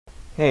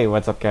Hey,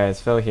 what's up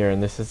guys, Phil here,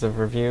 and this is a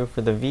review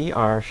for the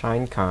VR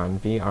Shinecon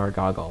VR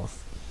goggles.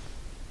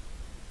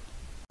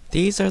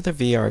 These are the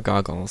VR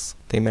goggles.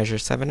 They measure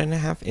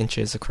 7.5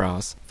 inches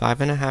across,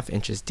 5.5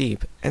 inches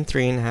deep, and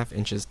 3.5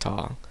 inches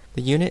tall.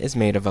 The unit is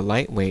made of a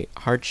lightweight,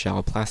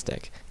 hardshell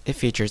plastic. It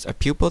features a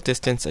pupil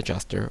distance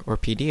adjuster or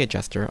PD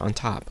adjuster on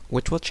top,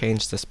 which will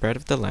change the spread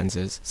of the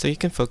lenses so you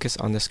can focus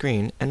on the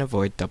screen and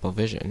avoid double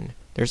vision.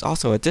 There's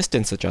also a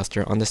distance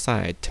adjuster on the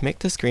side to make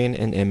the screen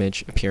and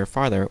image appear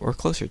farther or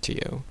closer to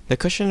you. The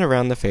cushion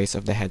around the face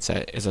of the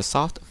headset is a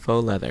soft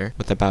faux leather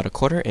with about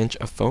 1/4 inch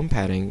of foam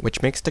padding,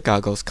 which makes the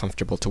goggles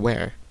comfortable to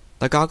wear.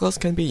 The goggles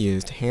can be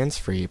used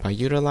hands-free by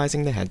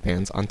utilizing the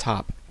headbands on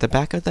top. The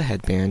back of the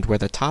headband, where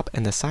the top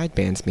and the side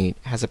bands meet,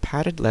 has a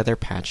padded leather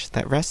patch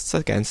that rests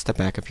against the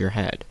back of your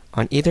head.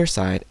 On either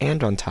side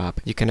and on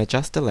top, you can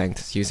adjust the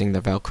lengths using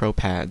the Velcro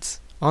pads.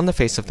 On the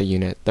face of the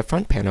unit, the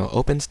front panel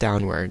opens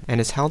downward and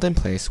is held in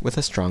place with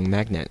a strong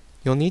magnet.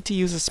 You'll need to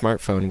use a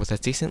smartphone with a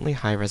decently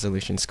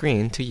high-resolution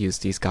screen to use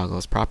these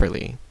goggles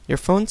properly. Your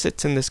phone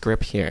sits in this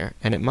grip here,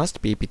 and it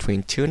must be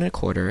between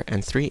 2.25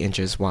 and 3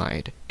 inches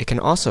wide. It can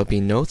also be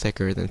no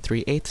thicker than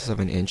 3/8 of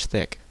an inch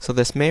thick, so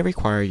this may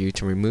require you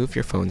to remove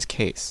your phone's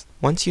case.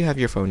 Once you have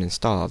your phone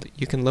installed,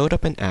 you can load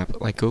up an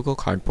app like Google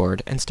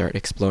Cardboard and start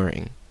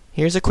exploring.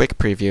 Here's a quick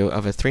preview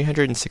of a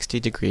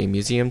 360-degree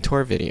museum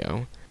tour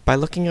video. By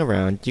looking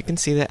around, you can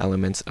see the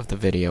elements of the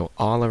video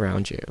all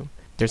around you.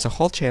 There's a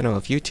whole channel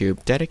of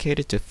YouTube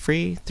dedicated to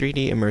free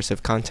 3D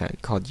immersive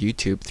content called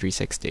YouTube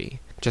 360.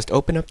 Just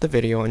open up the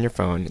video on your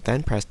phone,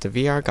 then press the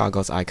VR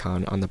goggles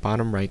icon on the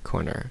bottom right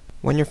corner.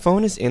 When your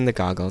phone is in the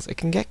goggles, it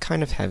can get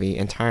kind of heavy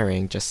and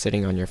tiring just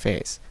sitting on your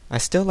face. I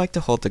still like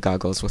to hold the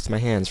goggles with my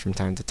hands from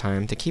time to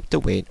time to keep the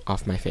weight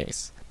off my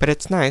face. But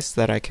it's nice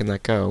that I can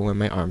let go when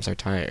my arms are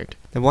tired.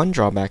 The one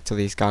drawback to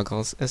these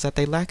goggles is that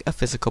they lack a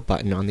physical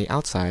button on the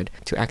outside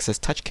to access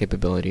touch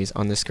capabilities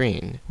on the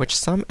screen, which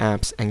some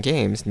apps and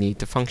games need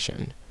to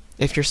function.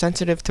 If you're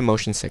sensitive to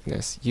motion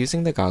sickness,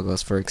 using the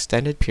goggles for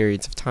extended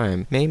periods of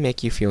time may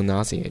make you feel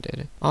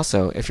nauseated.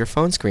 Also, if your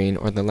phone screen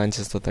or the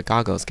lenses of the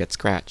goggles get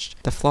scratched,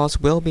 the flaws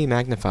will be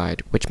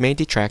magnified, which may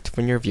detract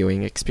from your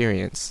viewing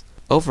experience.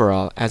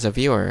 Overall, as a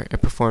viewer,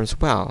 it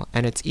performs well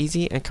and it's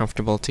easy and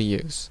comfortable to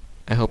use.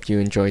 I hope you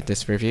enjoyed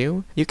this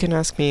review. You can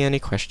ask me any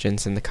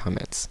questions in the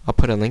comments. I'll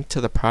put a link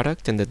to the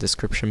product in the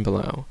description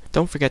below.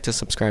 Don't forget to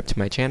subscribe to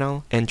my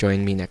channel and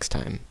join me next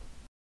time.